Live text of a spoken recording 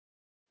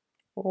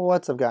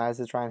What's up guys,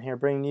 it's Ryan here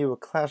bringing you a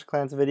Clash of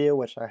Clans video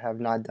which I have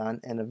not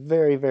done in a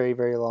very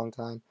long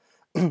time.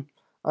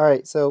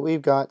 Alright, so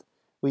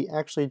we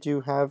actually do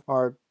have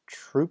our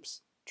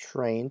troops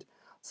trained.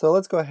 So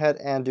let's go ahead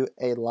and do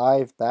a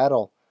live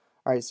battle.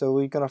 Alright, so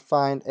we're going to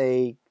find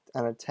an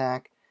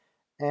attack,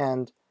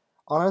 and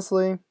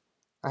honestly,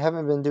 I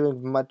haven't been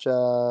doing much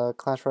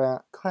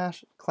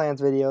Clash Clans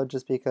video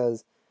just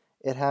because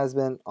it has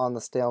been on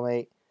the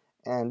stalemate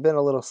and been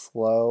a little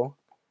slow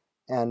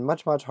and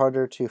much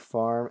harder to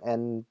farm,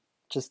 and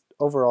just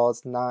overall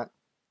it's not,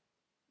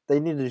 they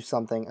need to do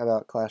something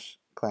about Clash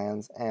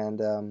Clans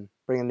and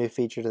bring a new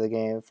feature to the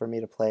game for me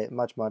to play it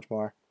much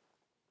more.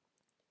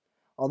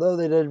 Although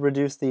they did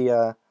reduce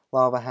the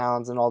lava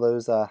hounds and all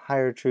those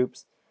higher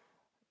troops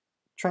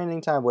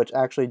training time, which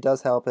actually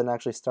does help and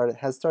actually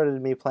has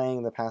started me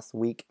playing the past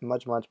week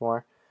much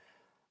more.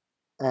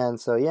 And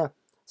so yeah,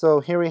 so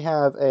here we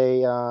have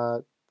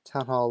a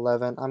Town Hall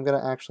 11. I'm going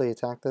to actually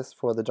attack this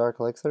for the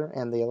Dark Elixir,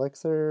 and the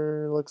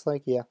Elixir looks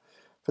like, yeah,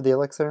 for the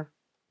Elixir.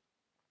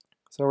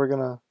 So we're going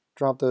to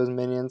drop those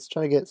minions,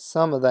 try to get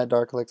some of that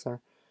Dark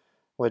Elixir,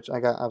 which I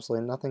got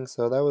absolutely nothing,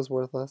 so that was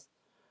worthless.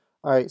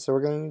 Alright, so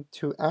we're going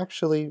to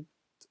actually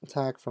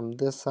attack from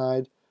this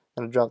side.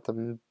 Going to drop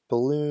the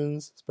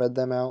balloons, spread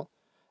them out,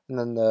 and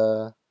then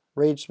the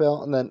Rage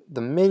Spell, and then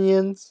the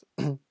minions.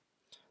 Then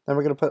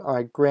we're going to put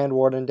our Grand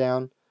Warden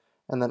down,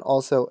 and then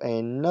also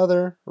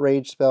another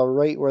Rage Spell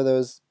right where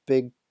those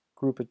big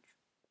group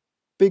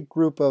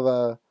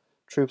of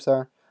troops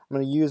are. I'm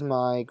going to use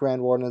my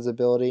Grand Warden's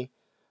ability,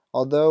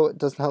 although it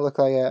does not look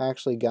like I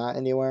actually got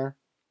anywhere.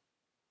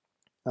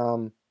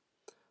 So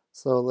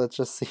let's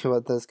just see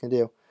what this can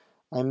do.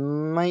 I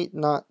might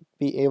not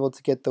be able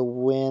to get the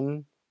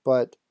win,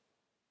 but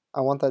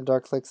I want that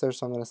Dark Elixir,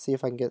 so I'm going to see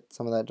if I can get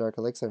some of that Dark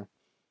Elixir.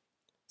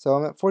 So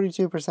I'm at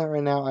 42%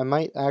 right now. I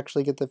might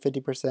actually get the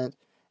 50%.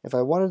 If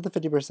I wanted the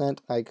 50%,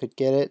 I could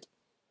get it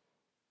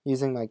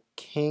using my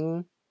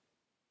king.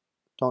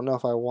 Don't know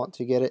if I want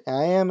to get it.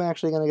 I am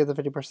actually going to get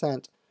the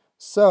 50%.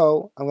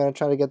 So I'm going to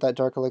try to get that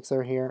Dark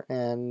Elixir here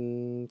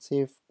and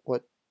see if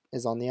what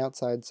is on the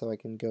outside so I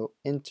can go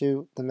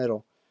into the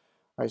middle.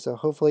 Alright, so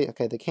hopefully,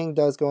 okay, the king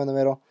does go in the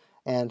middle,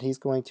 and he's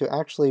going to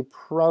actually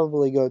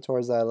probably go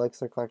towards that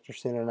elixir collector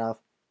soon enough,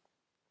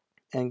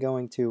 and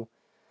going to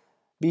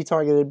be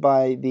targeted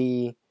by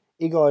the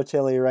Eagle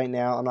Artillery right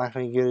now. I'm not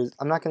going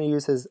to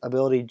use his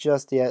ability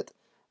just yet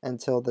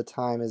until the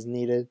time is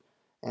needed,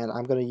 and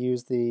I'm going to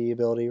use the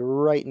ability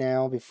right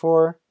now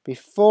before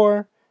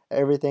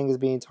everything is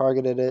being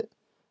targeted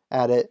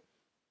at it.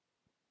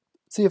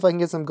 See if I can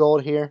get some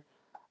gold here,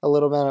 a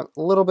little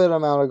bit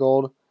amount of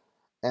gold.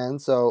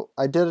 And so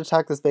I did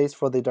attack this base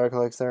for the Dark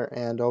Elixir,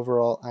 and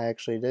overall I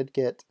actually did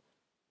get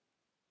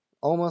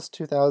almost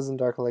 2,000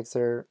 Dark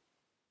Elixir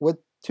with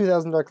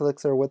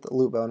the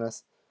loot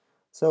bonus.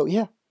 So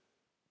yeah.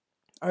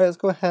 Alright, let's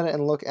go ahead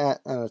and look at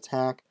an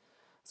attack.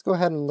 Let's go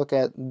ahead and look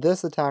at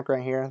this attack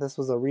right here. This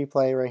was a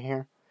replay right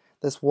here.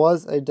 This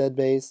was a dead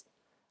base.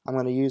 I'm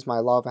going to use my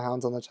Lava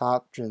Hounds on the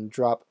top and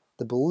drop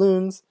the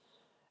balloons,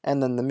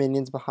 and then the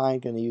minions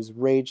behind going to use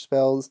rage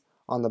spells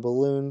on the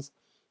balloons.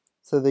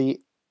 So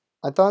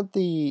I thought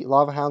the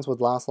Lava Hounds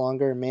would last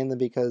longer, mainly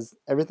because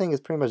everything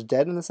is pretty much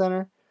dead in the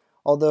center,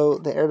 although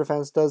the air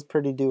defense does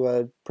do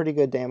a pretty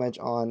good damage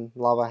on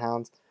Lava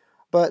Hounds.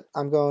 But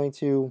I'm going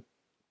to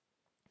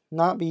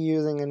not be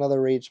using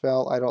another Rage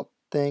Spell, I don't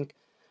think.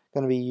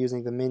 I'm going to be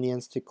using the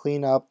minions to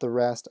clean up the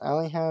rest. I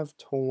only have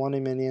 20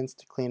 minions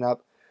to clean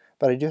up,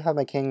 but I do have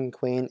my King and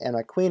Queen, and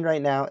my Queen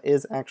right now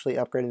is actually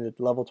upgraded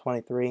to level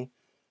 23.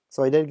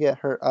 So I did get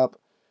her up,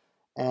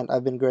 and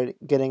I've been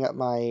getting up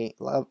my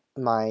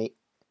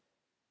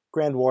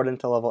Grand Warden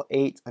to level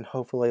 8 and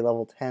hopefully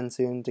level 10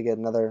 soon to get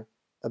another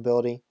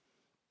ability.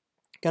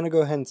 Gonna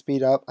go ahead and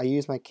speed up. I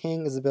use my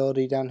King's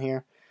ability down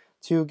here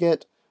to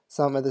get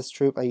some of this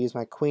troop. I use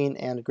my Queen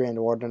and Grand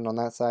Warden on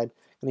that side.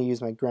 Gonna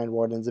use my Grand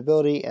Warden's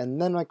ability and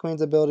then my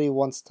Queen's ability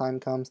once time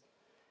comes.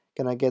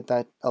 Gonna get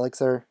that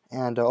elixir,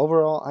 and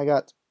overall I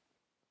got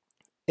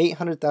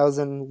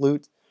 800,000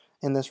 loot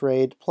in this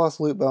raid plus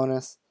loot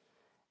bonus,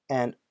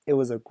 and it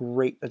was a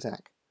great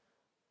attack.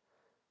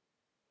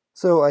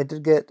 So I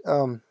did get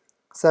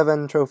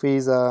 7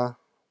 trophies,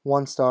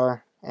 1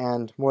 star,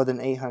 and more than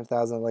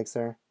 800,000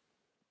 elixir.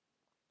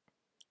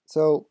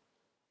 So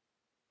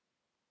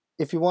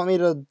if you want me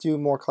to do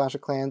more Clash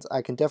of Clans,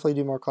 I can definitely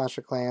do more Clash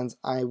of Clans.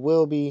 I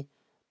will be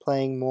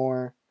playing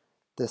more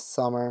this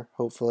summer,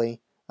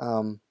 hopefully.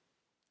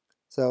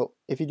 So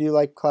if you do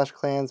like Clash of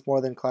Clans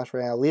more than Clash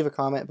Royale, leave a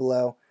comment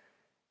below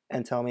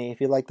and tell me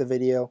if you like the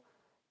video.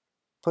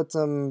 Put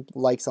some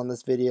likes on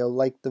this video,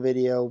 like the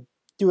video,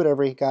 do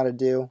whatever you gotta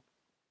do,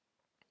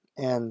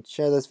 and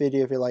share this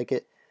video if you like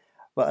it.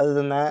 But other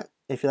than that,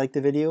 if you like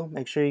the video,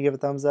 make sure you give a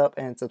thumbs up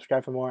and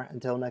subscribe for more.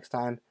 Until next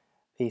time,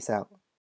 peace out.